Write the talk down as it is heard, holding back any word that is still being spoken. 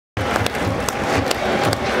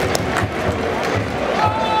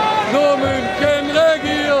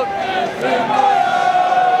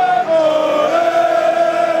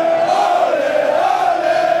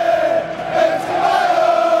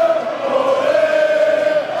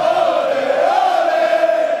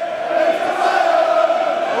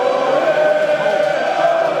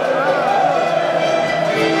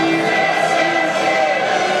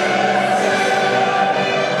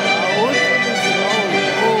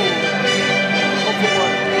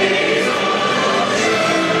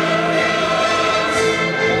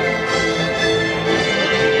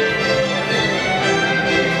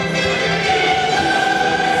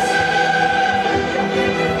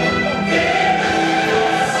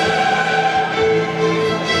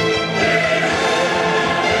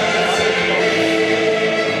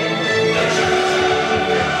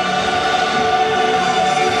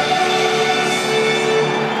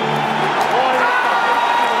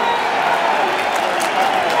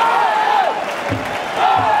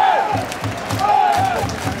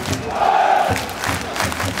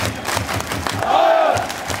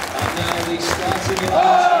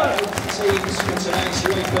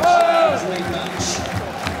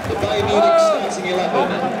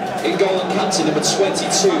captain, number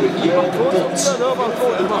 22, Jörg Butt.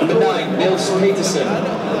 Number 9, Nils Petersen.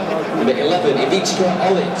 Number 11, Ivica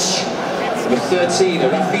Olic. Number 13,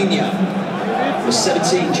 Rafinha. Number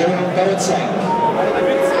 17, Jerome Boateng.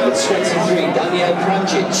 Number 23, Daniel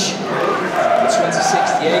Pranjic. Number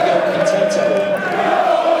 26, Diego Contento.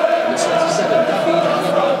 Number 27, David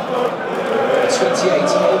Alaba. Number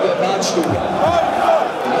 28, Holger Badstuber.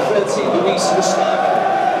 Number 30, Luis Gustavo.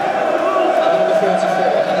 And number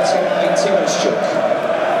 34, Anatoly Timoschuk.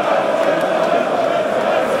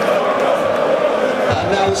 And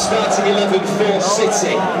now the starting 11 for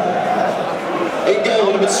City. In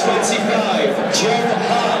goal, number 25, Joe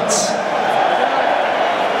Hart.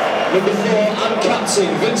 Number 4, and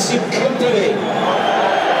captain, Vincent Kompany.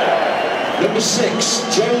 Number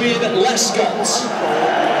 6, Julian Lescott.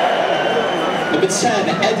 Number 10,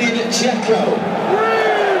 Edin Dzeko.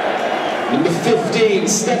 Number 15,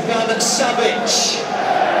 Stefan Savic.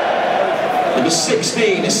 Number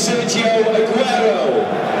 16, Sergio Aguero.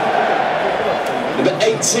 Number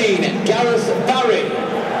 18, Gareth Barry.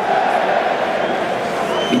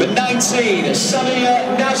 Number 19,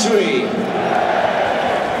 Samir Nasri.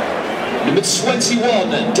 Number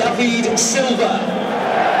 21, David Silva.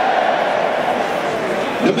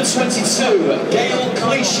 Number 22, Gael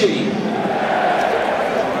Clichy.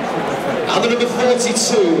 And the number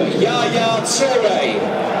 42, Yaya Toure.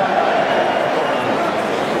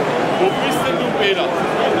 Wo bist denn du, Peter?